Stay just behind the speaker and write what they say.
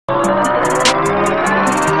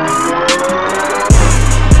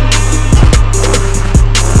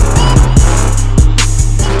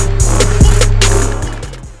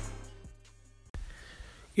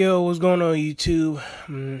Yo, what's going on, YouTube?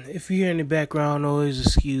 If you hear any background noise,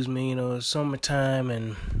 excuse me. It's summertime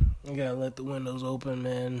and I gotta let the windows open,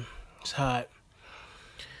 man. It's hot.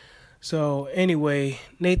 So, anyway,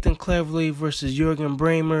 Nathan Cleverly versus Juergen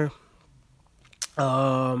Braehmer.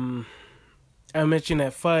 I mentioned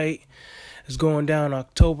that fight is going down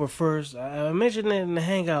October 1st. I mentioned it in the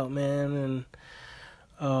Hangout, man.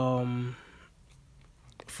 And,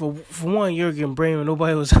 For one, Juergen Braehmer,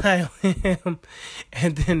 nobody was high on him,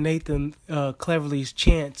 and then Nathan Cleverly's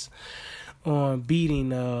chance on beating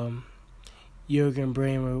Juergen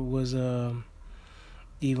Braehmer was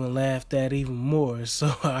even laughed at even more. So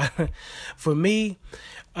for me,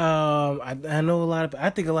 I know I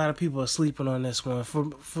think a lot of people are sleeping on this one.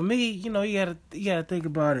 For me, you gotta think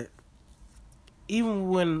about it. Even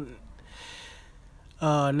when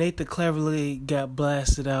Nathan Cleverly got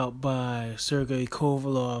blasted out by Sergey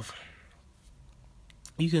Kovalev,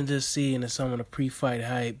 you can just see in some of the pre-fight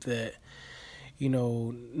hype that,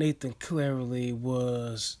 Nathan Cleverly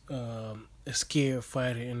was a scared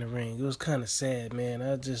fighter in the ring. It was kind of sad, man.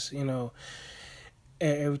 I just,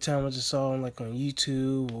 every time I just saw him like on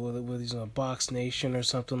YouTube or whether he's on Box Nation or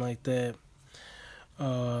something like that,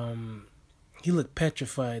 he looked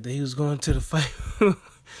petrified that he was going to the fight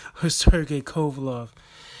with Sergey Kovalev.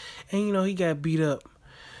 And he got beat up.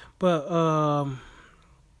 But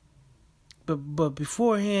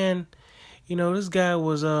beforehand, this guy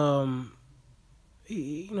was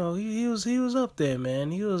he was up there,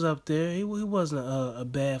 man. He was up there. He wasn't a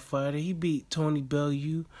bad fighter. He beat Tony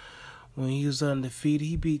Bellew when he was undefeated.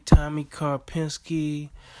 He beat Tommy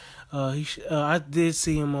Karpinski. I did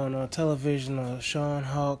see him on television, Sean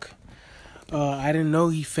Hawk. I didn't know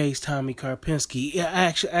he faced Tommy Karpinski. Yeah,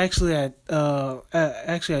 actually, I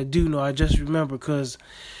do know. I just remember because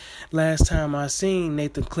last time I seen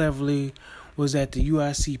Nathan Cleverly was at the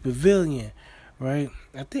UIC Pavilion, right?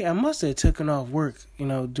 I think I must have taken off work,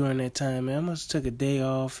 during that time, man. I must have took a day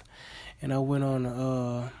off, and I went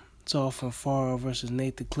on saw Fanfaro versus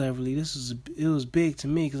Nathan Cleverly. It was big to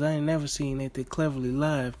me because I ain't never seen Nathan Cleverly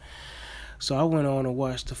live, so I went on to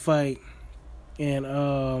watch the fight, and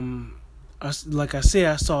like I said,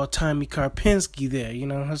 I saw Tommy Karpinski there, you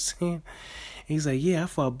know what I'm saying? He's like, yeah, I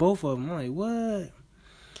fought both of them. I'm like, what?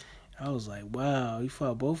 I was like, wow, you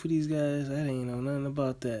fought both of these guys? I didn't know nothing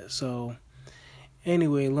about that. So,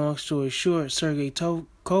 anyway, long story short, Sergey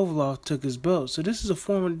Kovalev took his belt. So this is a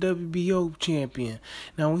former WBO champion.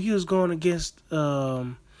 Now, when he was going against,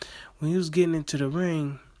 when he was getting into the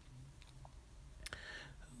ring,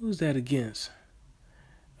 who was that against?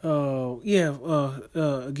 Against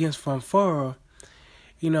Fanfaro,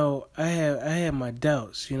 I had my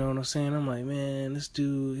doubts, you know what I'm saying? I'm like, man, this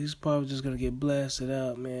dude, he's probably just going to get blasted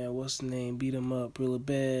out, man. What's the name? Beat him up really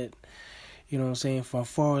bad. You know what I'm saying?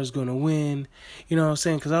 Fanfaro is going to win. You know what I'm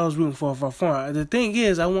saying? Because I was rooting for Fanfaro. The thing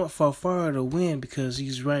is, I want Fanfaro to win because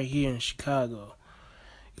he's right here in Chicago.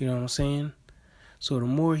 You know what I'm saying? So the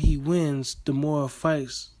more he wins, the more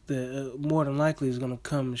fights that more than likely is going to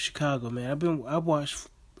come to Chicago, man. I watched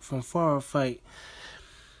Fanfaro fight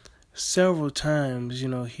several times,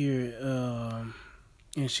 here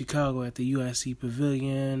in Chicago at the UIC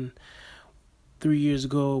Pavilion 3 years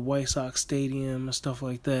ago, White Sox Stadium and stuff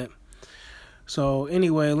like that. So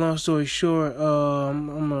anyway, long story short, I'm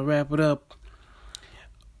gonna wrap it up.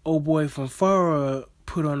 Old boy Fanfaro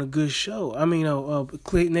put on a good show.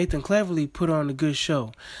 Nathan Cleverly put on a good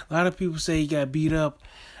show. A lot of people say he got beat up.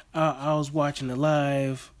 I was watching it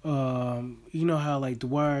live. You know how like The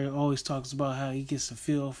Wire always talks about how he gets a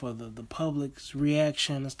feel for the public's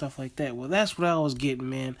reaction and stuff like that. Well, that's what I was getting,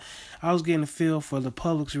 man. I was getting a feel for the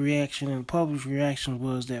public's reaction, and the public's reaction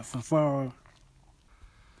was that Fanfaro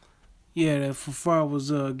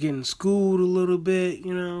was getting schooled a little bit,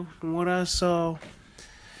 from what I saw.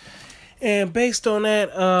 And based on that,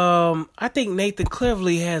 I think Nathan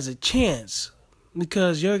Cleverly has a chance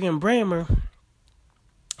because Juergen Braehmer,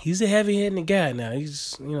 he's a heavy-hitting guy now.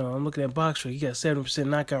 He's, I'm looking at box rate. He got 70%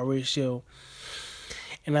 knockout ratio.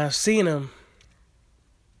 And I've seen him.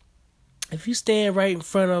 If you stand right in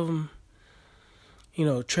front of him,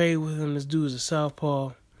 trade with him, this dude's a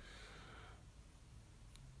southpaw,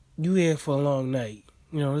 you in for a long night.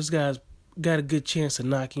 This guy's got a good chance of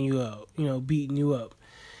knocking you out, beating you up.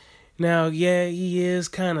 Now, yeah, he is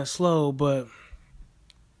kind of slow, but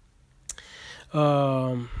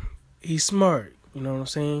he's smart. You know what I'm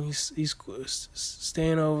saying? He's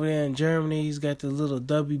staying over there in Germany. He's got the little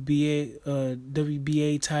WBA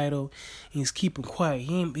title. He's keeping quiet.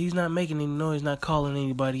 He's not making any noise, not calling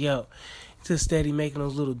anybody out. He's just steady making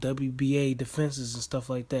those little WBA defenses and stuff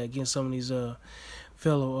like that against some of these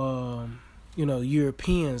fellow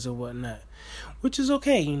Europeans or whatnot, which is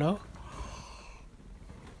okay,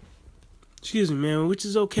 Excuse me, man, which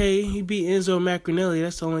is okay. He beat Enzo Maccarinelli.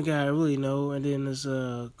 That's the only guy I really know. And then there's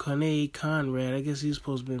Kane Conrad. I guess he's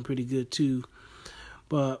supposed to be pretty good too.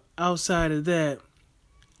 But outside of that,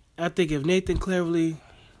 I think if Nathan Cleverly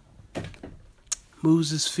moves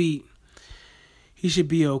his feet, he should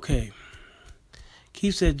be okay.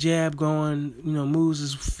 Keeps that jab going, moves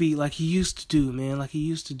his feet like he used to do, man. He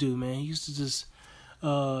used to just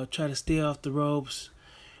try to stay off the ropes,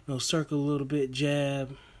 circle a little bit,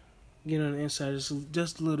 jab, get on the inside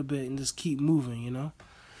just a little bit and just keep moving,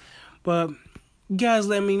 But guys,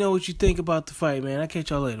 let me know what you think about the fight, man. I'll catch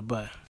y'all later. Bye.